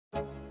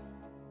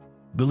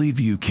Believe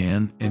you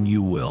can, and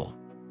you will.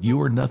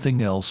 You are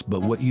nothing else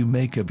but what you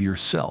make of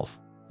yourself.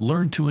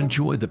 Learn to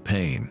enjoy the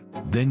pain,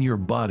 then your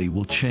body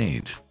will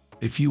change.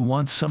 If you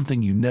want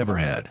something you never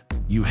had,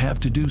 you have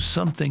to do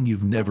something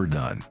you've never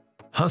done.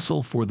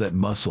 Hustle for that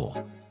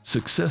muscle.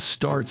 Success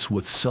starts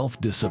with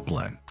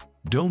self-discipline.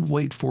 Don't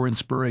wait for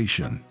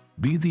inspiration.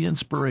 Be the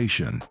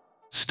inspiration.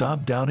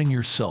 Stop doubting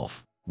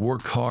yourself.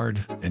 Work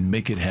hard and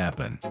make it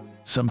happen.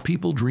 Some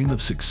people dream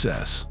of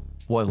success,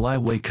 while I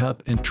wake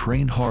up and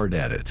train hard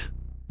at it.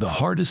 The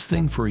hardest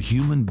thing for a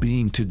human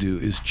being to do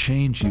is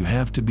change. You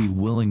have to be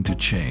willing to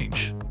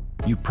change.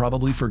 You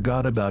probably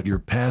forgot about your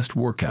past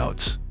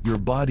workouts. Your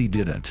body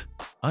didn't.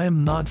 I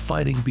am not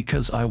fighting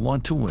because I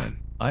want to win.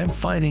 I am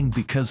fighting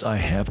because I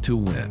have to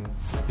win.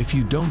 If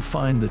you don't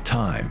find the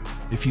time,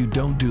 if you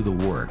don't do the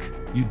work,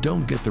 you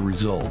don't get the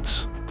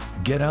results.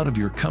 Get out of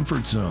your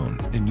comfort zone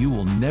and you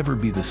will never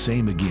be the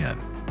same again.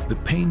 The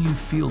pain you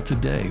feel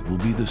today will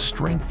be the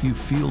strength you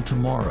feel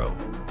tomorrow.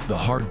 The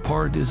hard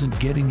part isn't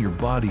getting your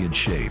body in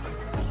shape.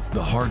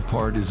 The hard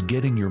part is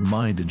getting your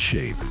mind in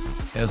shape.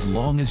 As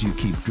long as you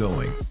keep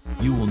going,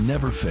 you will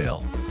never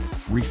fail.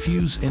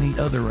 Refuse any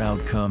other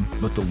outcome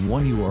but the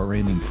one you are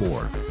aiming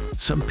for.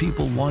 Some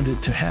people want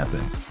it to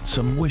happen,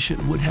 some wish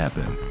it would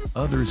happen,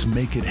 others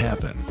make it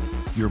happen.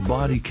 Your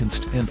body can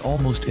stand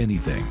almost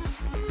anything.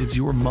 It's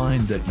your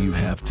mind that you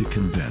have to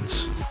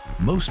convince.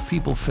 Most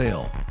people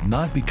fail,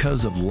 not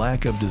because of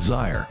lack of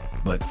desire,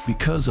 but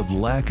because of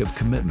lack of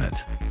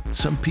commitment.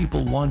 Some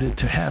people want it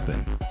to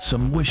happen,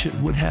 some wish it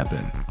would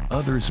happen,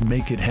 others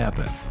make it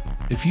happen.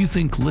 If you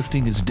think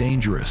lifting is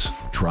dangerous,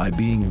 try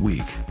being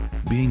weak.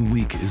 Being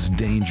weak is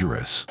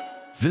dangerous.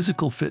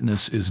 Physical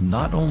fitness is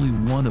not only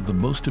one of the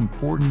most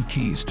important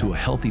keys to a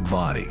healthy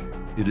body,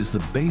 it is the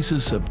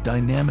basis of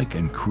dynamic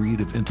and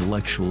creative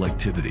intellectual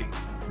activity.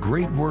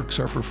 Great works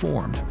are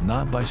performed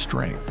not by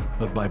strength,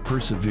 but by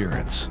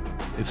perseverance.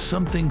 If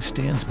something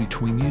stands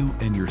between you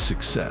and your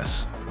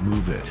success,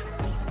 move it.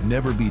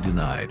 Never be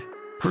denied.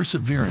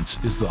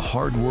 Perseverance is the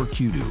hard work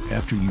you do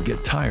after you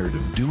get tired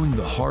of doing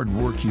the hard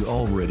work you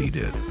already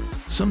did.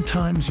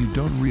 Sometimes you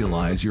don't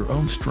realize your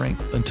own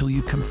strength until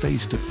you come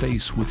face to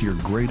face with your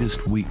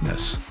greatest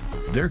weakness.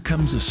 There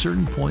comes a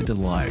certain point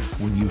in life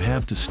when you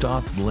have to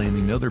stop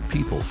blaming other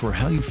people for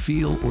how you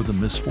feel or the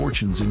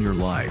misfortunes in your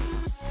life.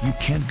 You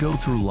can't go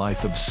through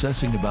life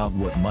obsessing about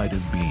what might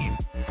have been.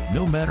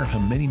 No matter how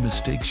many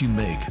mistakes you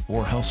make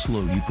or how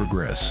slow you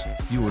progress,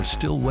 you are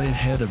still way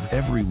ahead of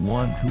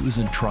everyone who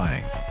isn't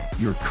trying.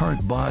 Your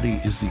current body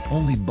is the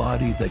only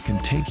body that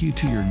can take you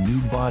to your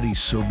new body,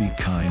 so be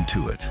kind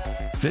to it.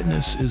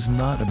 Fitness is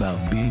not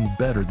about being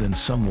better than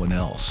someone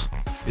else.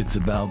 It's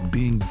about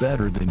being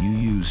better than you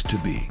used to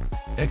be.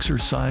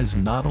 Exercise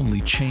not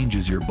only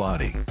changes your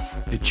body,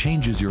 it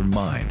changes your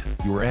mind,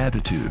 your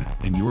attitude,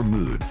 and your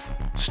mood.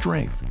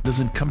 Strength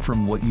doesn't come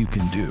from what you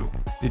can do.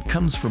 It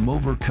comes from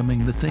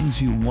overcoming the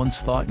things you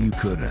once thought you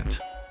couldn't.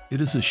 It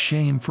is a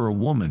shame for a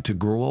woman to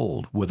grow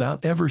old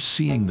without ever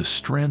seeing the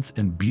strength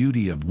and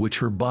beauty of which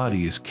her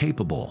body is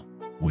capable.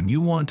 When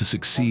you want to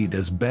succeed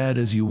as bad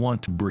as you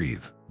want to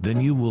breathe, then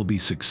you will be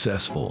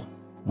successful.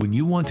 When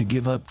you want to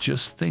give up,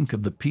 just think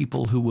of the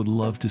people who would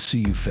love to see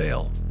you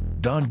fail.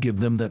 Don't give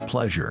them that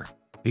pleasure.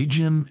 A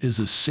gym is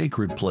a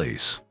sacred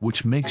place,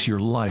 which makes your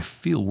life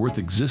feel worth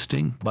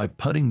existing by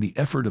putting the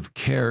effort of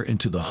care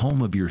into the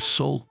home of your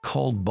soul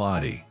called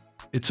body.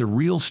 It's a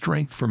real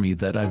strength for me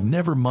that I've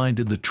never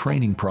minded the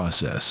training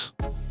process.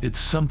 It's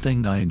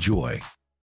something I enjoy.